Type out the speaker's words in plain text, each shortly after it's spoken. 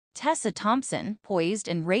Tessa Thompson, poised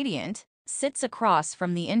and radiant, sits across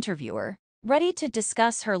from the interviewer, ready to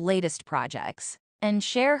discuss her latest projects and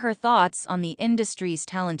share her thoughts on the industry's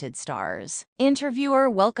talented stars.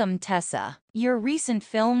 Interviewer: welcome, Tessa. Your recent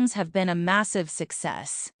films have been a massive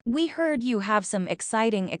success. We heard you have some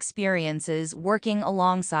exciting experiences working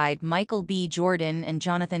alongside Michael B. Jordan and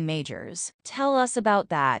Jonathan Majors. Tell us about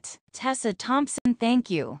that. Tessa Thompson: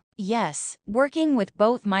 thank you. Yes, working with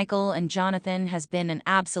both Michael and Jonathan has been an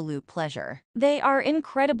absolute pleasure. They are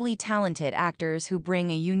incredibly talented actors who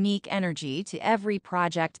bring a unique energy to every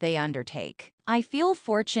project they undertake. I feel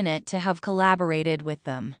fortunate to have collaborated with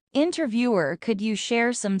them. Interviewer: could you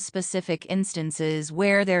share some specific instances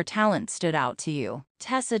where their talent stood out to you?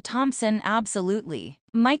 Tessa Thompson: absolutely.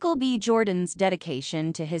 Michael B. Jordan's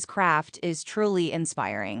dedication to his craft is truly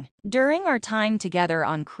inspiring. During our time together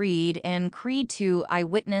on Creed and Creed 2, I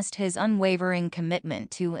witnessed his unwavering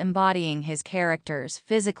commitment to embodying his characters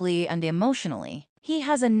physically and emotionally. He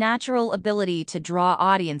has a natural ability to draw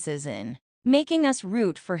audiences in, making us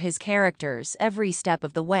root for his characters every step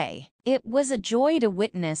of the way. It was a joy to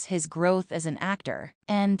witness his growth as an actor.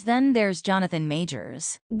 And then there's Jonathan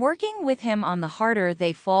Majors. Working with him on The Harder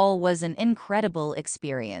They Fall was an incredible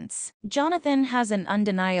experience. Jonathan has an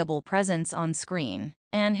undeniable presence on screen,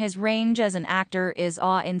 and his range as an actor is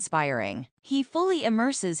awe-inspiring. He fully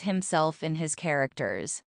immerses himself in his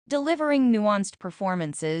characters, delivering nuanced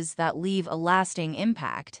performances that leave a lasting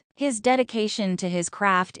impact. His dedication to his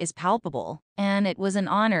craft is palpable, and it was an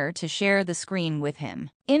honor to share the screen with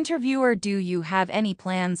him. Interviewer: do you have any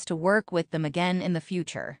plans to work with them again in the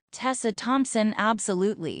future? Tessa Thompson: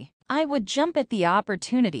 absolutely. I would jump at the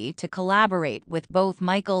opportunity to collaborate with both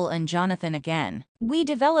Michael and Jonathan again. We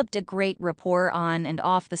developed a great rapport on and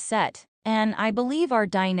off the set, and I believe our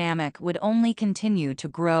dynamic would only continue to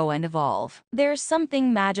grow and evolve. There's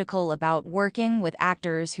something magical about working with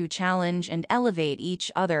actors who challenge and elevate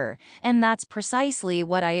each other, and that's precisely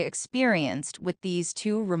what I experienced with these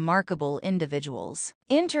two remarkable individuals.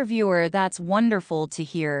 Interviewer: that's wonderful to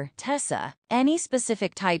hear. Tessa: any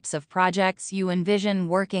specific types of projects you envision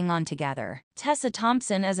working on together? Tessa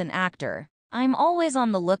Thompson: as an actor, I'm always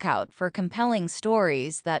on the lookout for compelling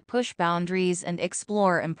stories that push boundaries and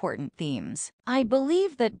explore important themes. I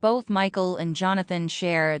believe that both Michael and Jonathan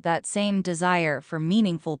share that same desire for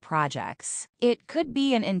meaningful projects. It could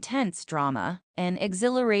be an intense drama, an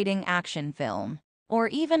exhilarating action film, or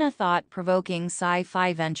even a thought-provoking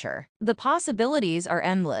sci-fi venture. The possibilities are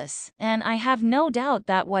endless, and I have no doubt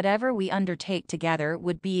that whatever we undertake together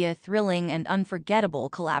would be a thrilling and unforgettable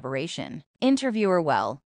collaboration. Interviewer: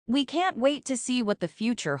 well, we can't wait to see what the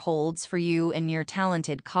future holds for you and your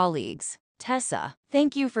talented colleagues. Tessa: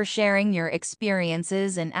 thank you for sharing your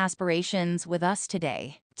experiences and aspirations with us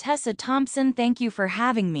today. Tessa Thompson: thank you for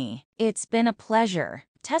having me. It's been a pleasure.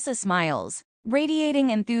 Tessa smiles, radiating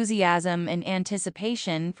enthusiasm and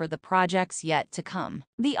anticipation for the projects yet to come.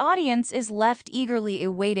 The audience is left eagerly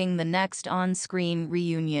awaiting the next on-screen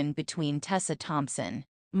reunion between Tessa Thompson,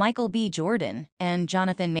 Michael B. Jordan, and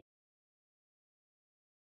Jonathan Majors.